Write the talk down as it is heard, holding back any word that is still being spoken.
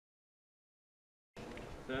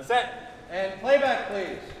Set. And playback,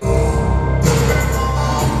 please.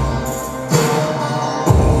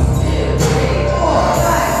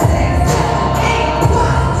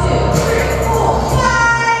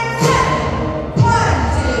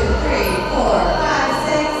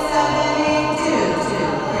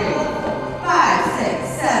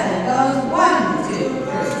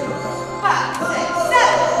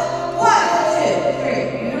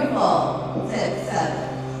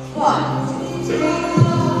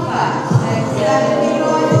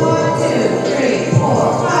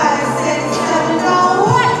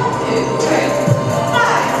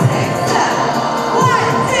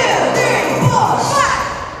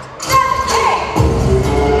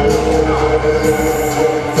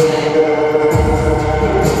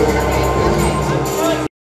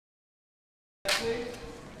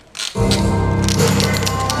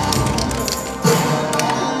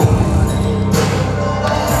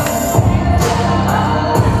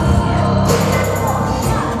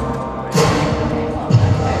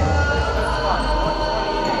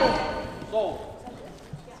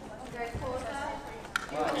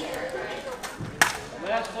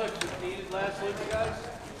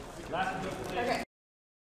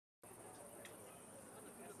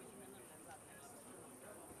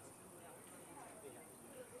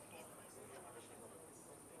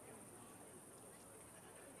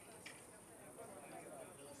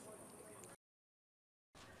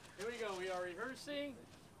 Here we go. We are rehearsing.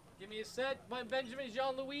 Give me a set. Benjamin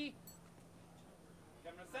Jean-Louis.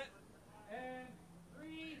 Camera set. And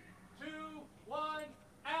 3, 2, 1,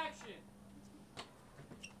 action.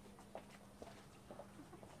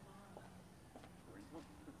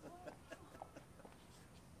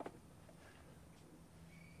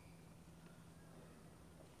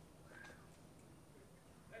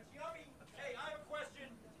 That's yummy. Hey, I have a question.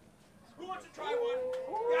 Who wants to try one?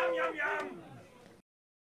 Yum, yum, yum.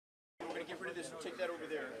 We're going to get rid of this and take that over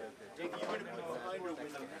there. Dave, you're going to put behind her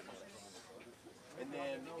with the necklace. And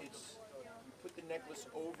then it's, you put the necklace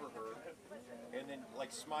over her, and then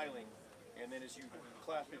like smiling, and then as you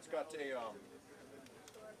clasp it, it's got a,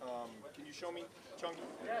 can you show me, Chunky?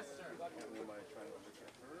 Yes, sir.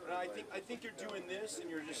 And I think you're doing this and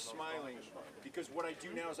you're just smiling, because what I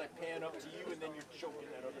do now is I pan up to you and then you're choking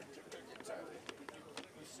that other.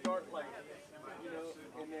 You start like, you know,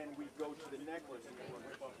 and then we go to the necklace.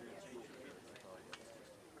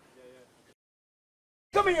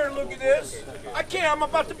 Come here and look at this. I can't, I'm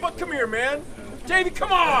about to, but come here, man. Davey,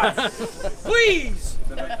 come on! Please!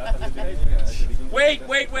 Wait.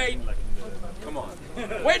 Come on.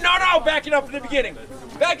 Wait, no, back it up to the beginning.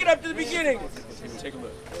 Back it up to the beginning. Take a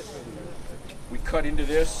look. We cut into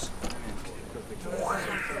this.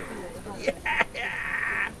 Yeah.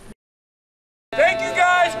 Thank you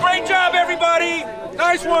guys. Great job, everybody.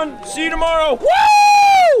 Nice one. See you tomorrow.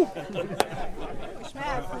 Woo!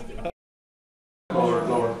 Lower.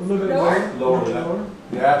 A little bit lower. Lower.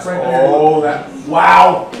 Yeah, it's right there. Oh, that.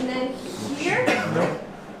 Wow. And then here. No.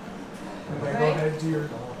 And then go ahead, do your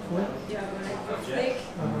flip. Yeah, when I go flick.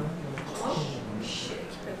 Oh, shit.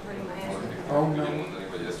 It's hurting my head. Oh, no.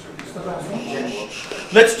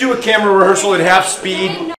 Let's do a camera rehearsal at half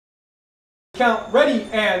speed. Count, ready,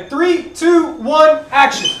 and 3, 2, 1,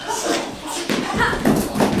 action.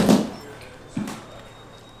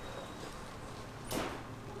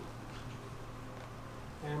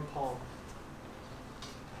 And palm.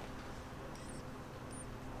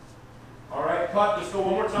 All right, cut. Let's go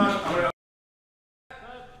one more time. I'm gonna.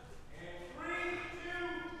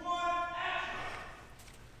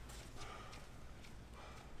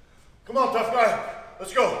 Come on, tough guy.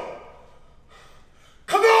 Let's go.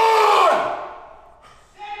 Come on!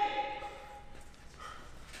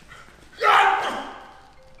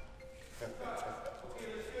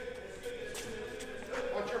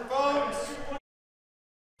 Watch your phones.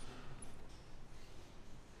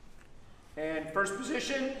 And first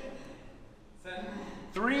position.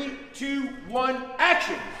 3, 2, 1,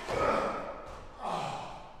 action.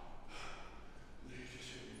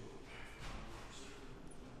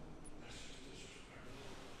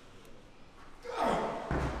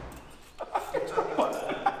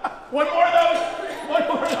 One more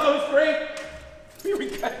of those, great. Here we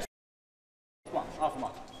go. Come on, off them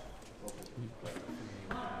off.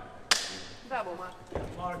 Double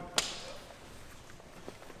mark.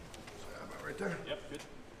 Right there. Yep, good.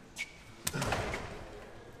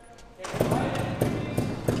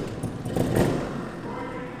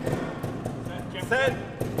 Set.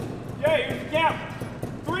 Yeah, here's the count.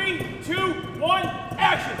 3, 2, 1,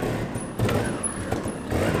 action.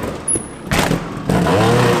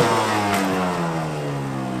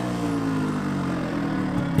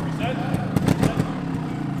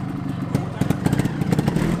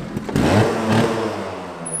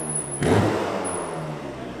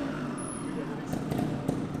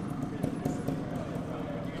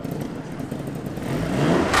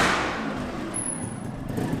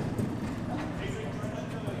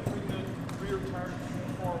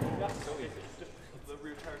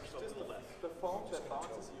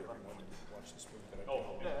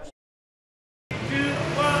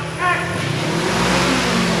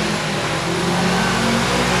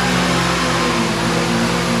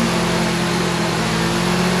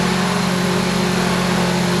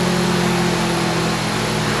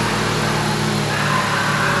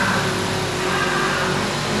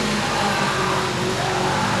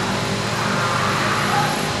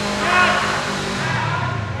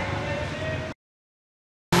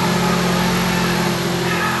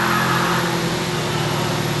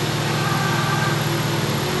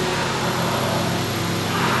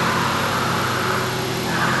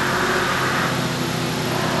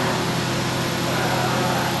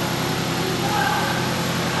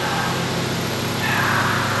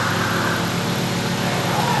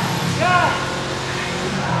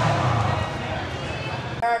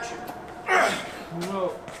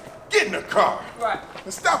 Get in the car. Right.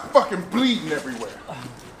 And stop fucking bleeding everywhere.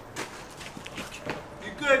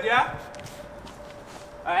 You good, yeah?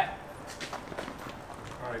 Alright.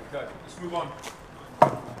 Alright, cut. Let's move on.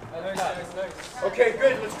 Nice. Okay,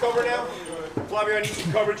 good. Let's cover now. Flavio, I need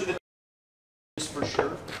some coverage of the this for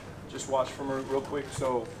sure. Just watch from her real quick.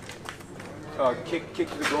 So, kick to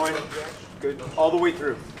the groin. Good. All the way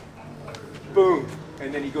through. Boom.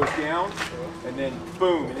 And then he goes down, and then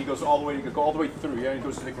boom, and he goes all the way through. Yeah, and he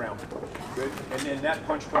goes to the ground. Good. And then that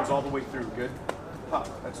punch comes all the way through. Good. Pop.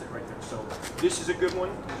 That's it right there. So this is a good one,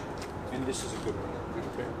 and this is a good one.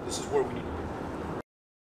 Okay. This is where we need to be.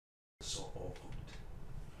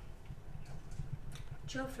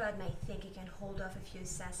 Joe Flood may think he can hold off a few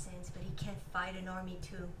assassins, but he can't fight an army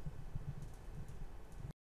too.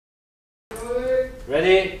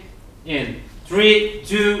 Ready? In 3,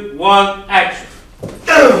 2, 1, action.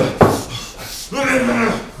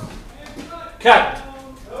 Cut.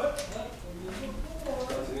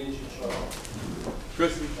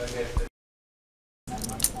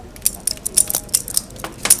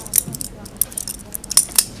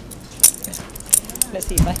 Let's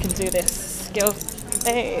see if I can do this. Skill.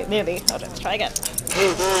 Hey, nearly. Hold on, let's try again.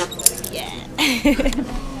 Yeah.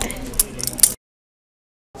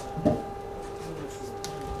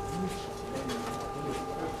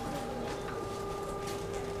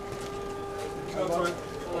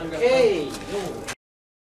 Hey.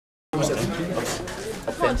 Can't do it.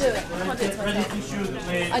 Can't do it.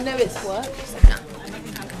 I know it's work.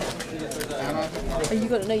 Oh, you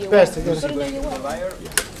got to know your work. You got to know your work.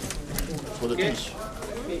 For the piece.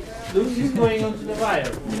 Luke is going onto the wire.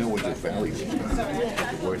 You know what your value is.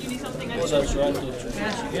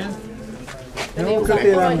 No, copy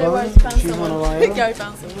that. Go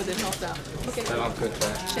bounce it within half an hour. Okay. I'll cook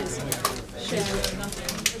that.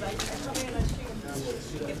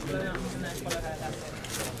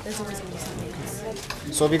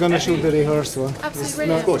 So we're gonna shoot the rehearsal. Absolutely.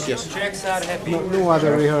 No, Of course, yes. Checks are happy. no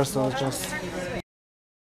other rehearsal, just. Something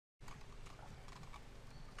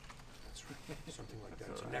like that.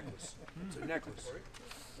 It's a necklace. It's a necklace.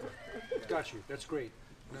 Got you. That's great.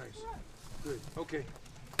 Nice. Good. Okay.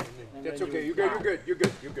 And then, that's okay. You're good. You're good. You're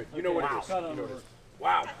good. You're good. You know what it is. You know what it is.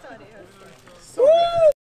 Wow. So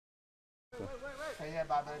good.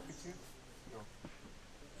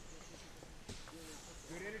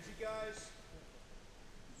 Good energy, guys.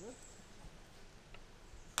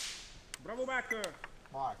 Bravo, backer.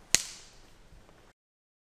 Mark.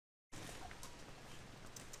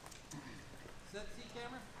 Set C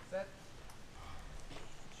camera. Set.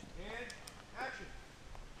 And action.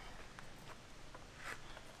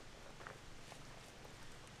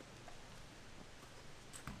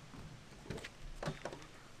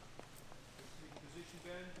 Position,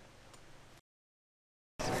 Ben.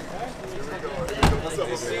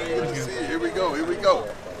 Here we go. Here we go.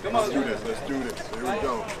 Come on. Let's do this. Let's do this. Here we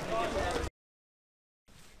go.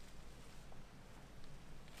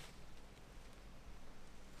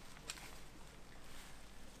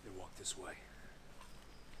 They walk this way.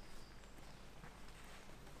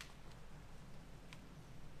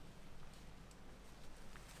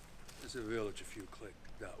 There's a village a few click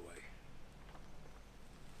that way.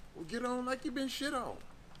 Well, get on like you've been shit on.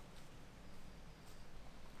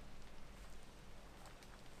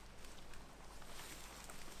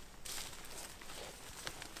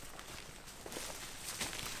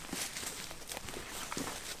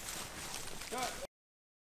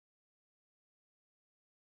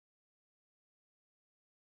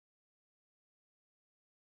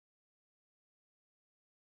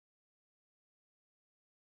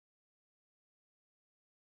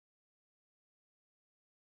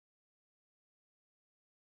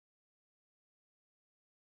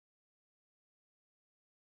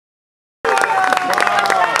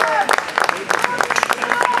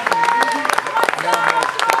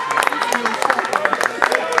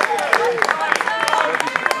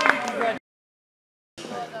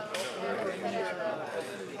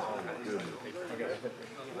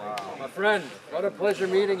 friend. What a pleasure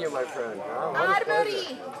meeting you, my friend. Wow, what a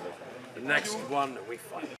pleasure. The next one we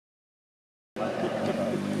fight.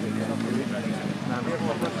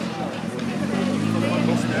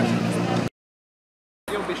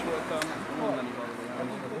 Jobb is voltam mondani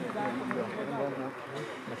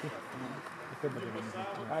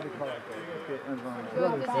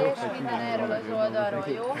Költözés, minden erről az oldalról,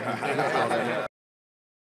 jó?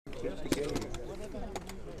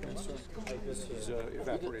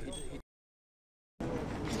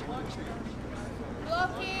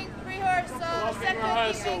 Blocking, rehearsal,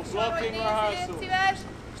 second keeping sor, hogy nézzél, szíves,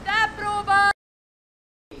 stábpróba!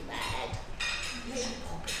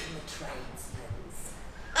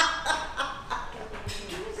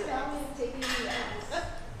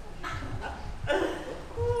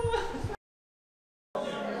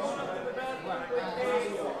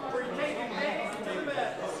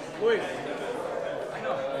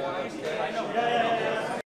 I know.